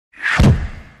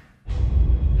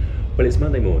Well, it's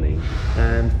Monday morning,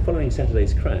 and following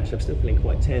Saturday's crash, I'm still feeling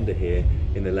quite tender here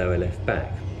in the lower left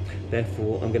back.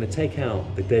 Therefore, I'm going to take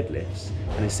out the deadlifts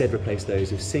and instead replace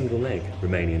those with single leg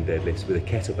Romanian deadlifts with a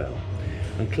kettlebell.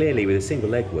 And clearly with a single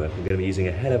leg work, I'm going to be using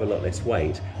a hell of a lot less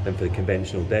weight than for the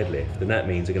conventional deadlift, and that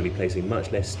means I'm going to be placing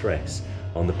much less stress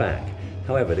on the back.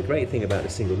 However, the great thing about the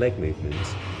single leg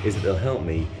movements is that they'll help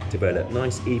me develop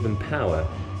nice even power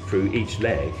through each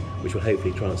leg, which will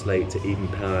hopefully translate to even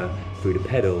power through the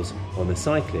pedals on the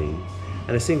cycling.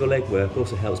 And a single leg work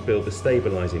also helps build the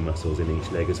stabilising muscles in each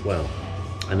leg as well.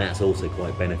 And that's also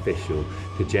quite beneficial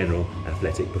to general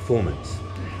athletic performance.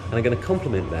 And I'm going to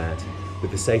complement that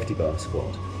with the safety bar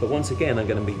squat. But once again, I'm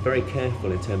going to be very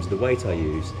careful in terms of the weight I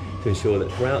use to ensure that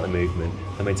throughout the movement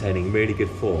I'm maintaining really good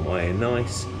form, i.e. a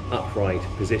nice upright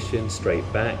position,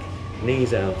 straight back,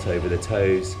 knees out over the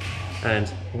toes,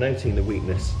 and noting the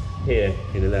weakness here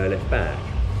in the lower left back,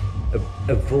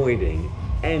 avoiding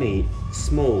any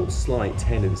small slight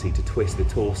tendency to twist the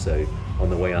torso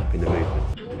on the way up in the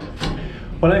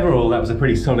movement. Well, overall that was a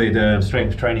pretty solid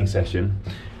strength training session.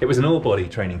 It was an all-body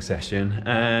training session,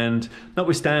 and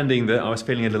notwithstanding that I was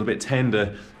feeling a little bit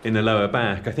tender in the lower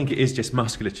back, I think it is just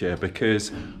musculature,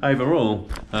 because overall,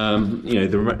 you know,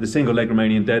 the single leg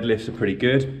Romanian deadlifts are pretty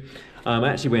good. I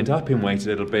actually went up in weight a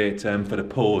little bit for the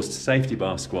paused safety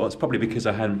bar squats, probably because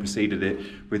I hadn't preceded it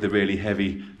with the really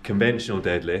heavy conventional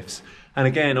deadlifts. And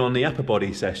again, on the upper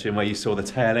body session, where you saw the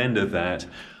tail end of that,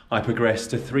 I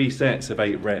progressed to 3 sets of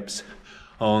 8 reps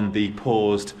on the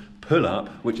paused pull-up,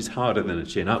 which is harder than a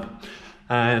chin-up,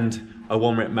 and a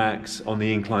 1 rep max on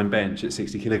the incline bench at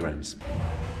 60 kilograms.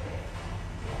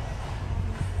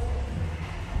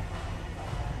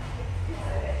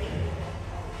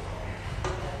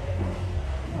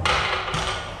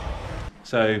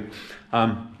 So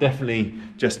definitely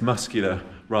just muscular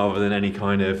rather than any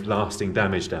kind of lasting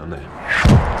damage down there.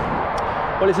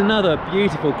 Well, it's another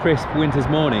beautiful crisp winter's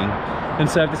morning, and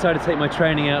so I've decided to take my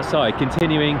training outside,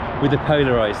 continuing with the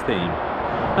polarized theme.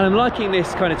 And I'm liking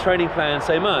this kind of training plan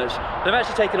so much, I've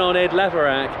actually taken on Ed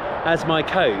Laverack as my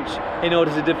coach in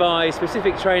order to devise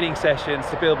specific training sessions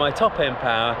to build my top end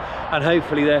power, and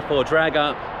hopefully therefore drag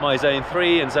up my zone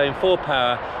 3 and zone 4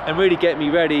 power and really get me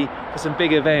ready for some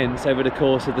big events over the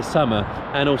course of the summer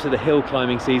and also the hill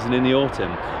climbing season in the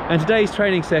autumn. And today's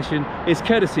training session is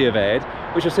courtesy of Ed,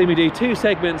 which will see me do 2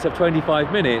 segments of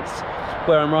 25 minutes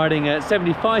where I'm riding at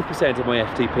 75% of my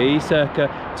FTP, circa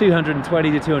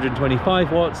 220 to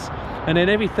 225 watts, and then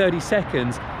every 30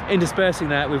 seconds interspersing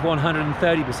that with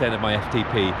 130% of my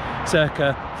FTP,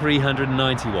 circa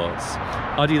 390 watts.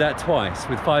 I'll do that twice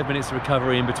with 5 minutes of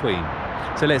recovery in between.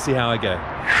 So let's see how I go.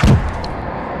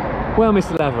 Well,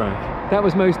 Mr. Laverack, that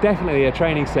was most definitely a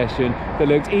training session that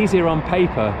looked easier on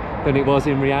paper than it was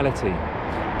in reality.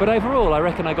 But overall, I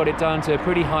reckon I got it done to a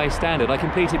pretty high standard. I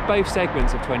completed both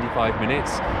segments of 25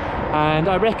 minutes, and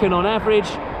I reckon on average,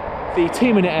 the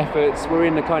 2-minute efforts were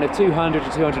in the kind of 200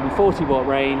 to 240 watt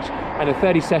range, and the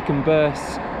 30-second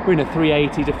bursts were in the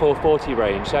 380 to 440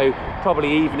 range. So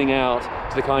probably evening out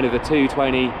to the kind of the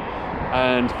 220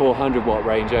 and 400 watt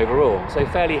range overall. So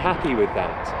fairly happy with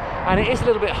that. And it is a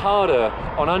little bit harder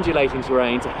on undulating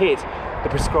terrain to hit the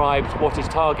prescribed wattage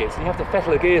targets, and you have to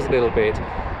fettle the gears a little bit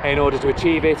in order to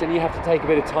achieve it, and you have to take a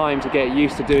bit of time to get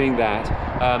used to doing that,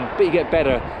 but you get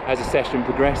better as the session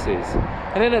progresses.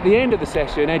 And then at the end of the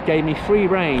session, Ed gave me free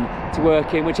rein to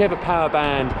work in whichever power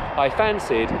band I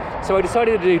fancied, so I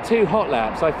decided to do 2 hot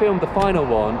laps. I filmed the final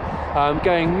one,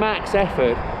 going max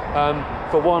effort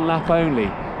for 1 lap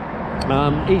only.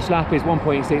 Each lap is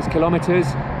 1.6 kilometers,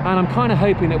 and I'm kind of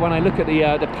hoping that when I look at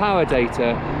the power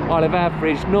data, I'll have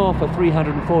averaged north of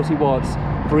 340 watts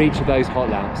for each of those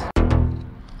hot laps.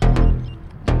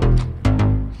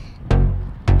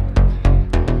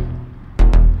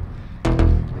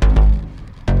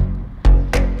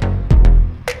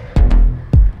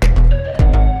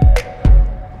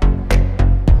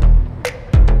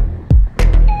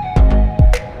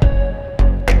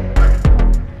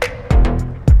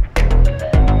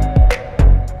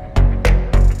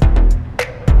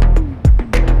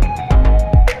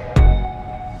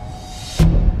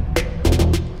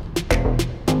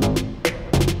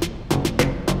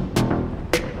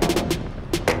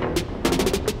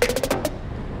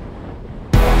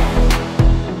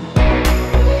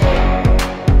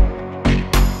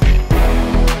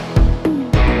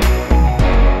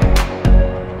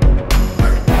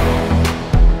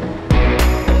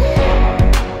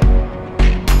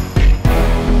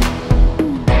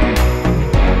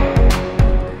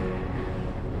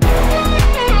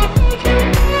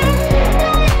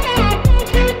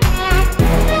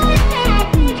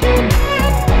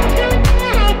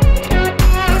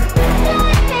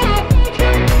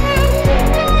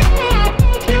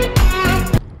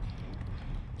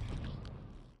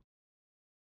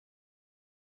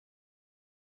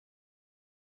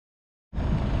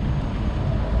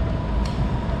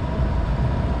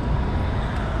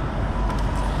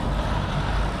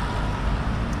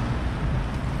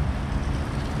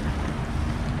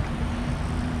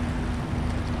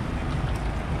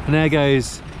 And there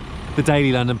goes the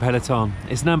daily London peloton.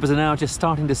 Its numbers are now just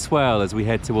starting to swell as we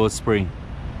head towards spring.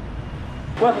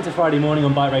 Welcome to Friday morning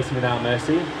on Bike Racing Without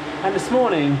Mercy. And this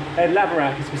morning, Ed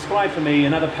Laverack has prescribed for me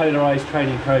another polarised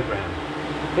training programme.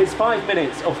 It's 5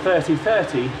 minutes of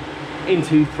 30-30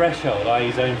 into threshold,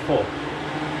 i.e. zone 4.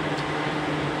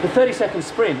 The 30-second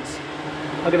sprints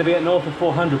are going to be at north of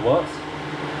 400 watts,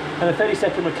 and the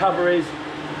 30-second recoveries,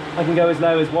 I can go as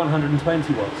low as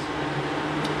 120 watts.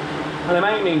 And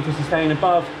I'm aiming to sustain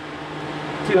above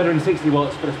 260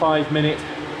 watts for the 5 minute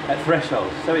at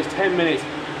threshold. So it's 10 minutes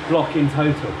block in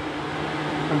total.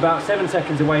 I'm about 7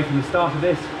 seconds away from the start of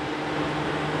this.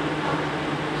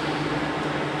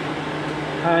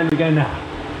 And we go now.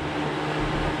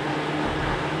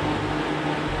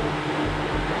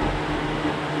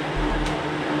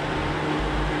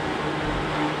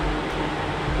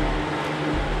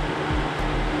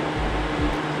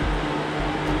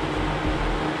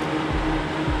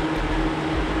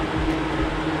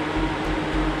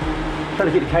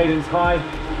 Trying to keep the cadence high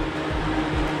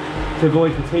to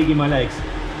avoid fatiguing my legs.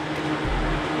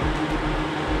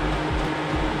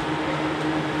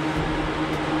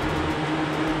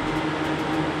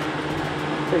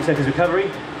 Seconds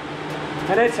recovery,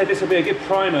 and Ed said this will be a good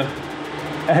primer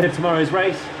ahead of tomorrow's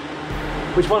race,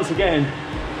 which once again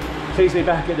sees me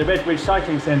back at the Redbridge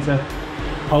Cycling Centre,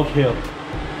 Hog Hill,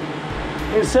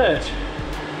 in search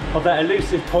of that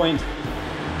elusive point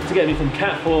to get me from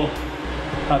Cat 4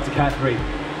 up to Cat 3.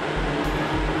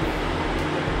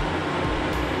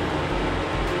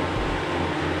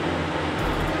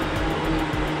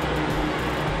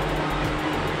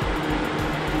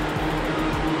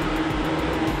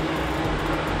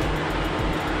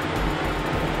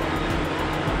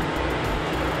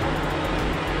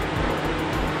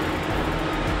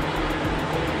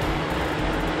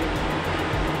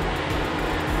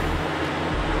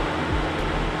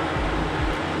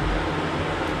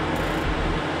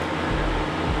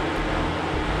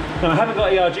 Now I haven't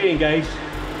got ERG engaged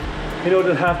in order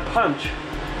to have punch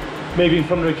moving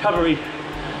from the recovery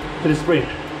to the sprint.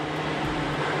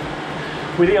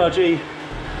 With ERG,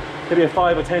 there'll be a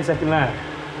 5 or 10 second lag.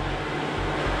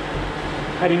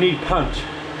 And you need punch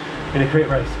in a crit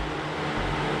race.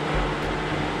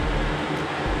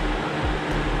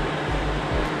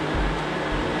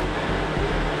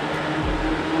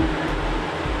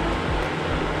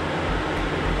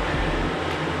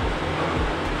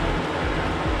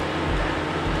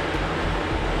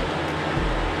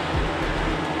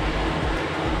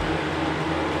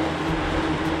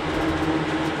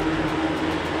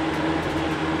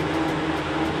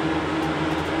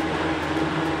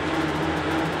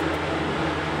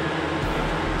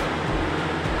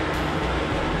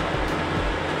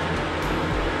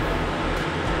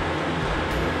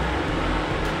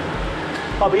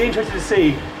 I'll be interested to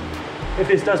see if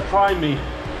this does prime me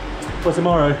for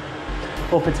tomorrow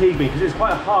or fatigue me, because it's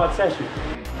quite a hard session.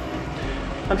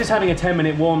 I'm just having a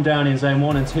 10-minute warm down in zone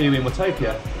 1 and 2 in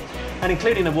Watopia, and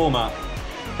including the warm-up,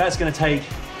 that's going to take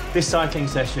this cycling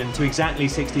session to exactly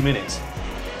 60 minutes.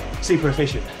 Super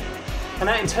efficient. And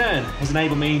that in turn has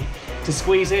enabled me to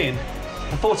squeeze in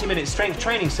a 40-minute strength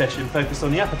training session focused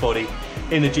on the upper body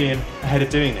in the gym ahead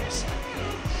of doing this.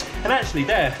 And actually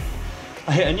there,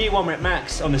 I hit a new 1 rep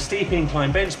max on the steep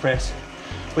incline bench press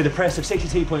with a press of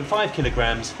 62.5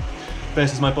 kilograms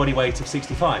versus my body weight of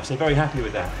 65, so very happy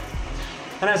with that.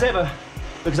 And as ever,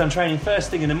 because I'm training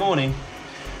first thing in the morning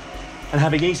and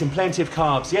having eaten plenty of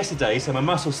carbs yesterday, so my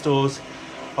muscle stores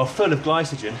are full of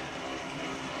glycogen,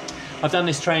 I've done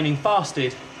this training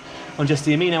fasted on just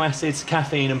the amino acids,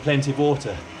 caffeine and plenty of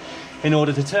water in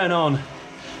order to turn on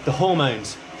the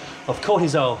hormones of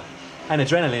cortisol and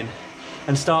adrenaline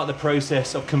and start the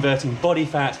process of converting body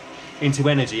fat into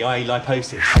energy, i.e.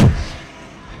 lipolysis.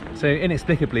 So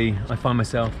inexplicably, I find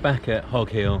myself back at Hog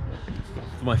Hill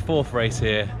for my 4th race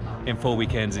here in 4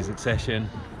 weekends in succession,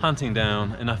 hunting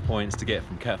down enough points to get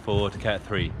from Cat 4 to Cat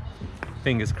 3.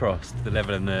 Fingers crossed, the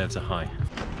level of nerves are high.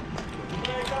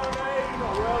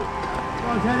 Come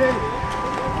on, Teddy.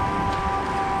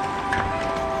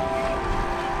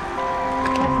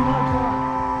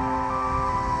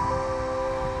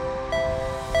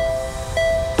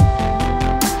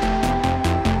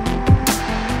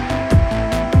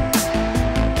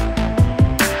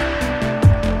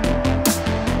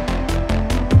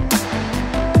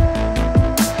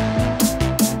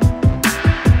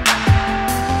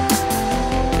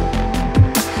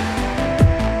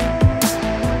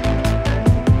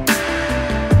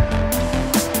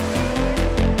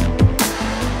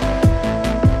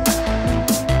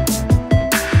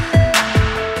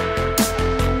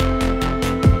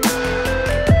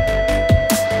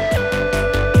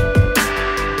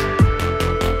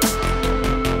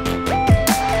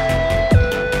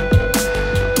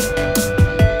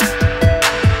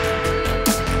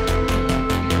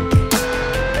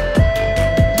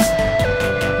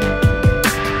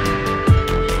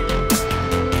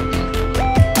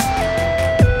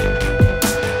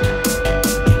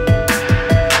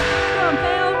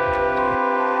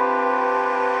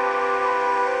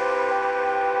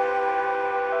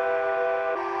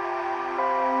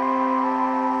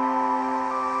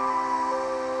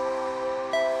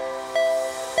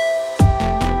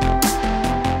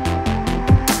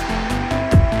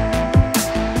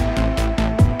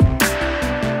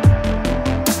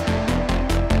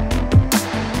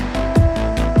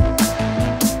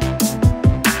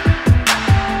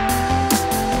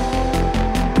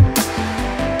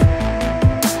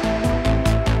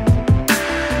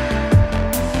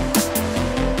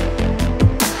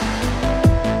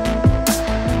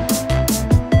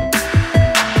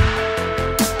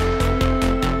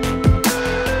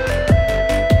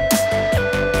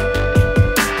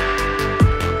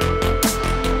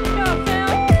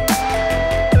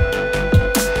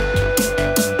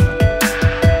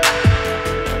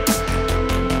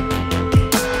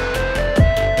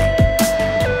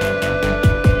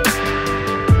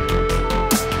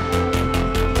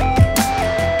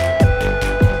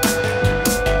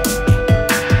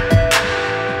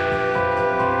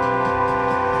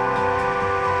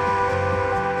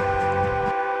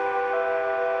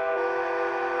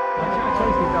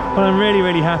 Well, I'm really,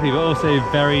 really happy, but also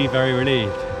very, very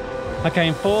relieved. I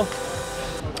came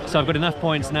 4th, so I've got enough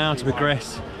points now to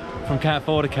progress from Cat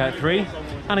 4 to Cat 3.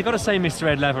 And I got to say, Mr.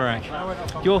 Ed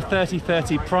Leverak, your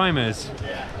 30-30 primers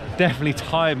definitely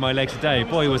tired my leg today.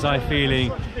 Boy, was I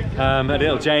feeling a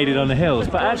little jaded on the hills.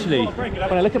 But actually,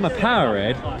 when I look at my power,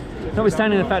 Ed,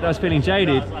 notwithstanding the fact I was feeling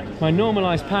jaded, my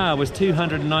normalised power was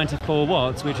 294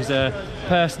 watts, which is a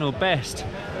personal best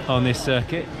on this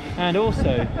circuit. And also,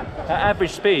 at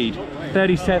average speed,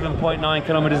 37.9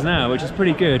 kilometres an hour, which is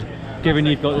pretty good, given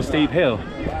you've got the steep hill.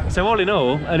 So all in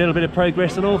all, a little bit of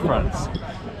progress on all fronts.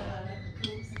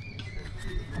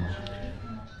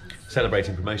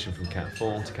 Celebrating promotion from Cat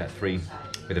 4 to Cat 3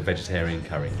 with a vegetarian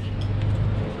curry.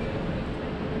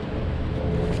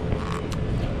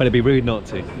 But it'd be rude not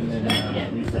to.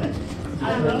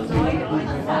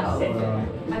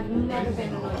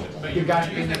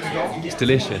 It's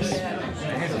delicious.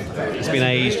 It's been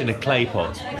aged in a clay pot.